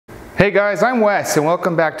Hey guys, I'm Wes and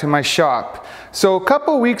welcome back to my shop. So a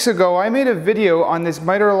couple weeks ago I made a video on this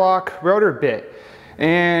Mitre lock router bit,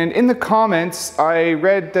 and in the comments I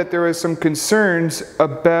read that there was some concerns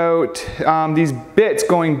about these bits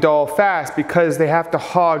going dull fast because they have to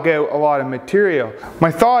hog out a lot of material. My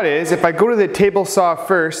thought is, if I go to the table saw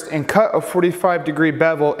first and cut a 45-degree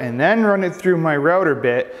bevel and then run it through my router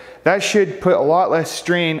bit, that should put a lot less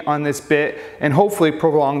strain on this bit and hopefully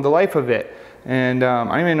prolong the life of it. And I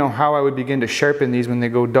don't even know how I would begin to sharpen these when they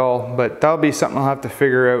go dull, but that'll be something I'll have to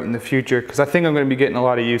figure out in the future because I think I'm going to be getting a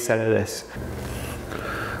lot of use out of this.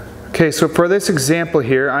 Okay, so for this example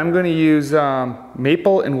here, I'm going to use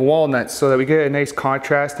maple and walnuts so that we get a nice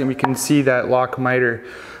contrast and we can see that lock miter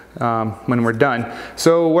when we're done.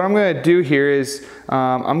 So what I'm going to do here is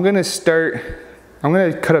I'm going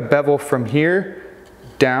to cut a bevel from here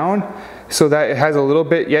down so that it has a little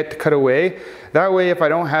bit yet to cut away. That way, if I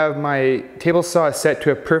don't have my table saw set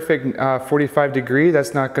to a perfect 45 degree,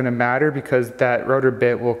 that's not going to matter because that router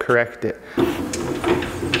bit will correct it.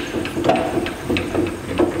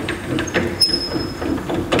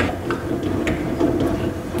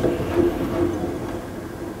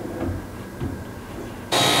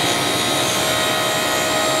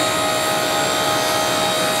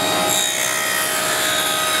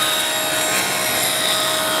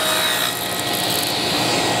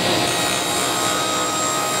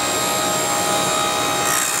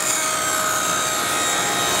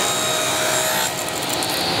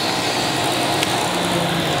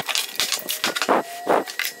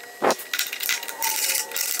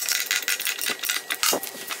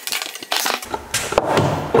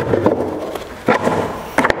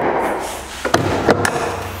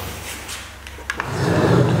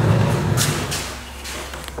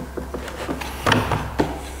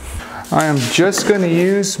 I am just going to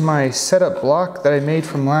use my setup block that I made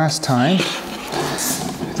from last time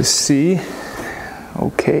to see.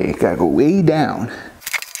 Okay, gotta go way down.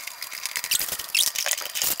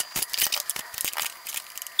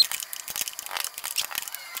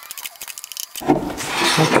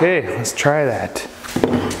 Okay, let's try that.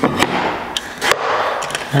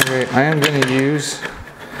 Alright, I am going to use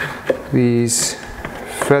these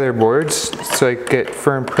feather boards so I get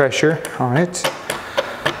firm pressure on it.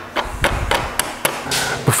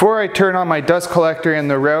 Before I turn on my dust collector and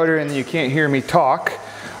the router and you can't hear me talk,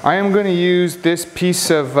 I am going to use this piece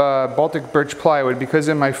of Baltic birch plywood because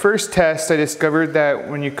in my first test I discovered that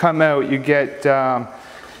when you come out you get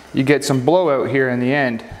some blowout here in the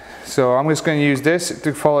end. So I'm just going to use this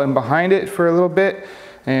to fall in behind it for a little bit,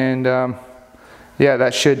 and yeah,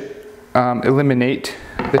 that should eliminate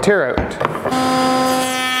the tear out.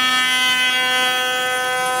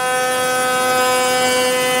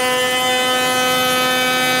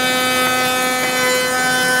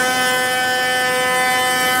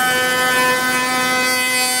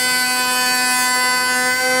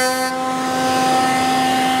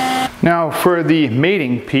 Now for the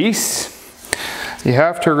mating piece, you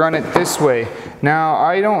have to run it this way. Now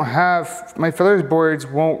I don't have, my feather boards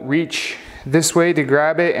won't reach this way to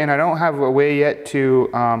grab it, and I don't have a way yet to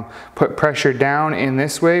put pressure down in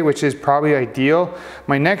this way, which is probably ideal.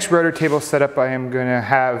 My next router table setup I am going to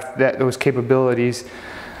have those capabilities,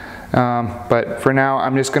 but for now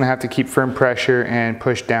I'm just going to have to keep firm pressure and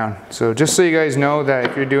push down. So just so you guys know that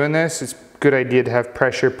if you're doing this, it's a good idea to have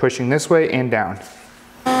pressure pushing this way and down.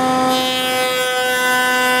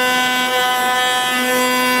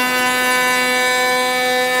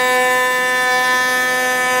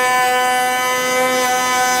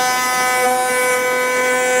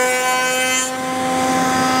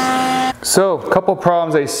 So a couple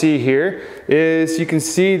problems I see here is you can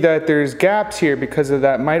see that there's gaps here because of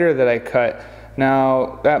that miter that I cut.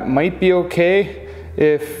 Now that might be okay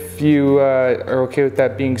if you are okay with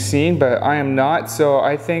that being seen, but I am not. So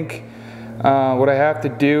I think what I have to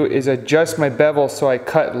do is adjust my bevel so I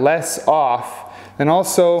cut less off. And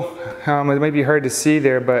also, it might be hard to see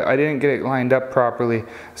there, but I didn't get it lined up properly.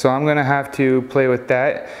 So I'm gonna have to play with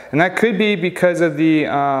that. And that could be because of the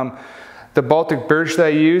Baltic birch that I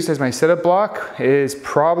used as my setup block is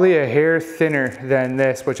probably a hair thinner than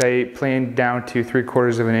this, which I planed down to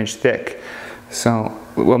 3/4 of an inch thick. So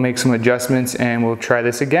we'll make some adjustments and we'll try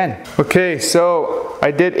this again. Okay, so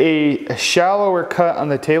I did a shallower cut on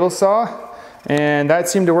the table saw, and that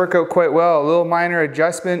seemed to work out quite well. A little minor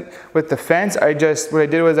adjustment with the fence. What I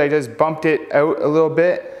did was I just bumped it out a little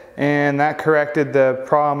bit, and that corrected the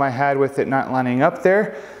problem I had with it not lining up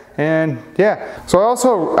there. And yeah, so I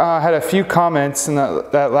also had a few comments in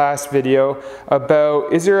that last video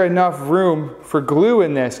about, is there enough room for glue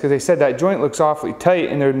in this? Because they said that joint looks awfully tight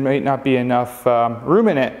and there might not be enough room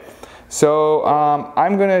in it. So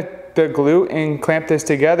I'm gonna glue and clamp this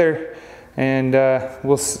together, and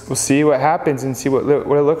we'll see what happens and see what it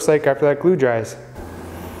looks like after that glue dries.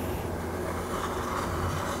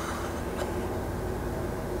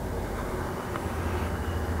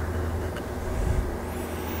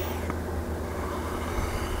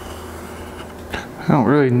 I don't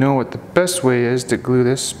really know what the best way is to glue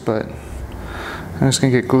this, but I'm just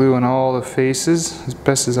gonna get glue on all the faces as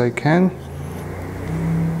best as I can.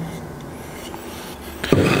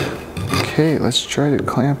 Okay, let's try to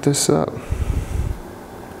clamp this up.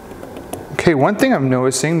 Okay, one thing I'm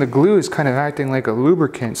noticing, the glue is kind of acting like a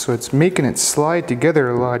lubricant, so it's making it slide together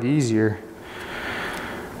a lot easier.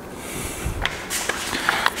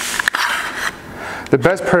 The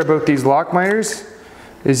best part about these lock miters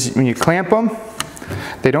is when you clamp them,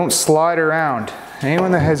 they don't slide around.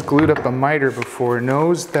 Anyone that has glued up a miter before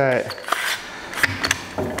knows that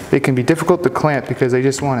they can be difficult to clamp because they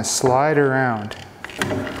just want to slide around.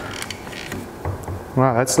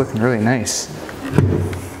 Wow, that's looking really nice.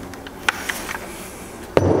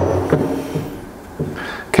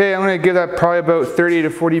 Okay, I'm going to give that probably about 30 to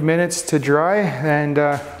 40 minutes to dry, and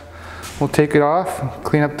we'll take it off,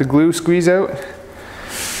 clean up the glue, squeeze out,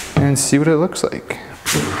 and see what it looks like.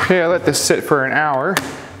 Okay, I let this sit for an hour.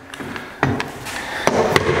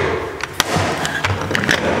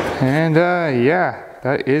 And yeah,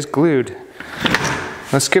 that is glued.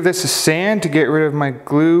 Let's give this a sand to get rid of my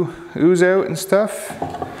glue ooze out and stuff.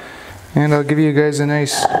 And I'll give you guys a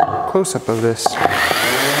nice close-up of this.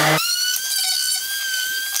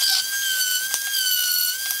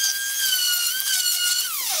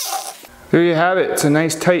 There you have it. It's a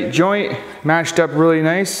nice tight joint, matched up really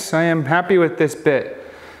nice. I am happy with this bit.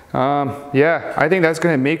 Yeah, I think that's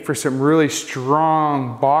gonna make for some really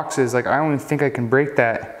strong boxes. Like, I don't even think I can break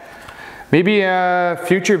that. Maybe a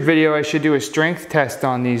future video I should do a strength test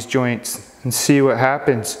on these joints and see what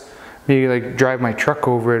happens. Maybe like drive my truck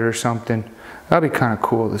over it or something. That'd be kind of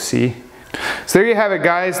cool to see. So there you have it,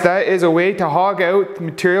 guys. That is a way to hog out the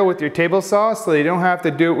material with your table saw so you don't have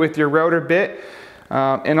to do it with your router bit.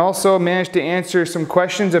 And also managed to answer some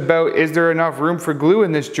questions about, is there enough room for glue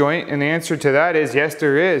in this joint? And the answer to that is yes,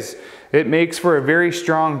 there is. It makes for a very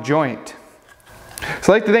strong joint.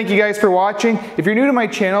 So I'd like to thank you guys for watching. If you're new to my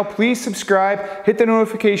channel, please subscribe, hit the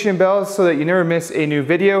notification bell so that you never miss a new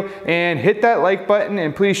video, and hit that like button,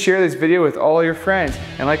 and please share this video with all your friends.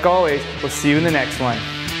 And like always, we'll see you in the next one.